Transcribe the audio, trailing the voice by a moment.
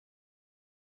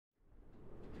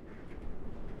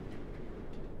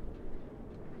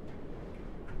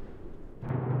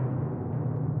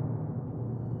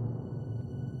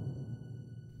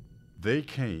They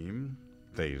came,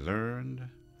 they learned,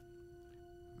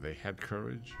 they had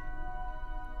courage.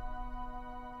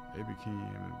 They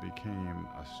became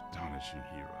astonishing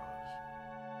heroes.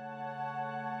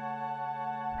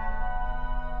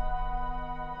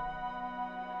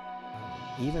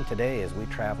 Even today, as we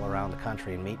travel around the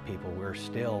country and meet people, we're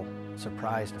still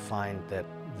surprised to find that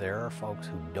there are folks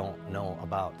who don't know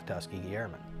about the Tuskegee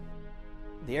Airmen.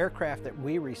 The aircraft that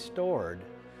we restored,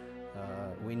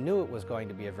 we knew it was going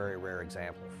to be a very rare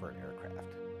example for an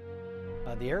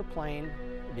aircraft. The airplane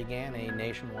began a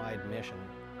nationwide mission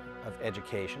of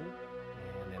education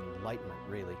and enlightenment,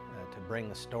 really, to bring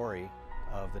the story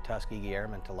of the Tuskegee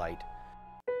Airmen to light.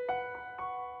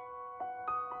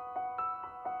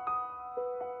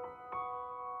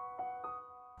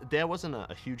 Dad wasn't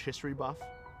a huge history buff,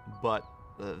 but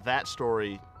that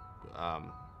story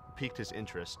piqued his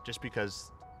interest just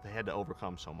because they had to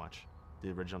overcome so much,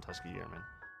 the original Tuskegee Airmen.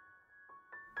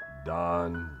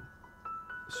 Don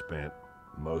spent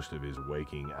most of his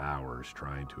waking hours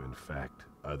trying to infect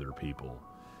other people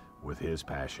with his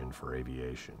passion for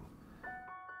aviation.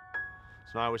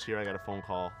 So now I was here, I got a phone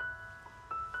call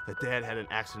that Dad had an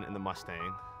accident in the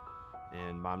Mustang,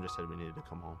 and Mom just said we needed to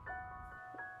come home.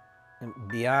 And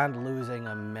beyond losing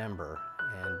a member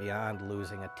and beyond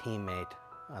losing a teammate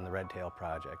on the Red Tail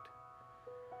project,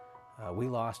 we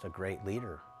lost a great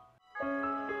leader.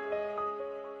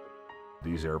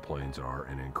 These airplanes are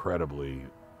an incredibly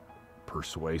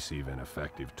persuasive and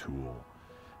effective tool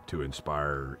to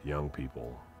inspire young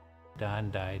people. Don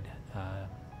died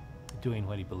doing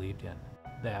what he believed in.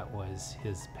 That was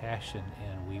his passion,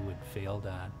 and we would fail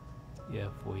Don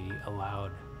if we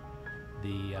allowed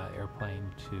the airplane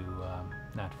to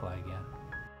not fly again.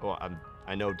 Well,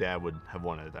 I know Dad would have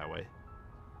wanted it that way.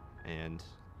 And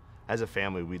as a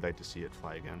family, we'd like to see it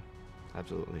fly again.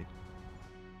 Absolutely.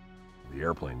 The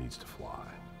airplane needs to fly.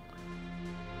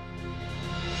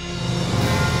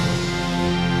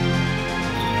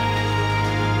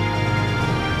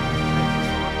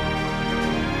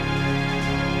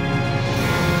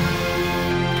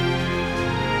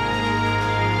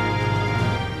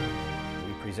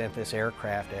 Present this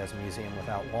aircraft as a museum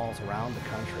without walls around the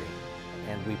country,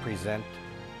 and we present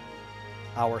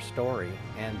our story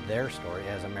and their story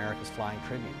as America's flying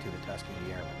tribute to the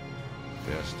Tuskegee Airmen.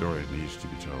 Their story needs to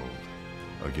be told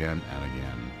again and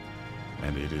again,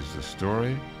 and it is the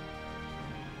story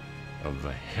of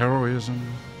the heroism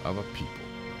of a people.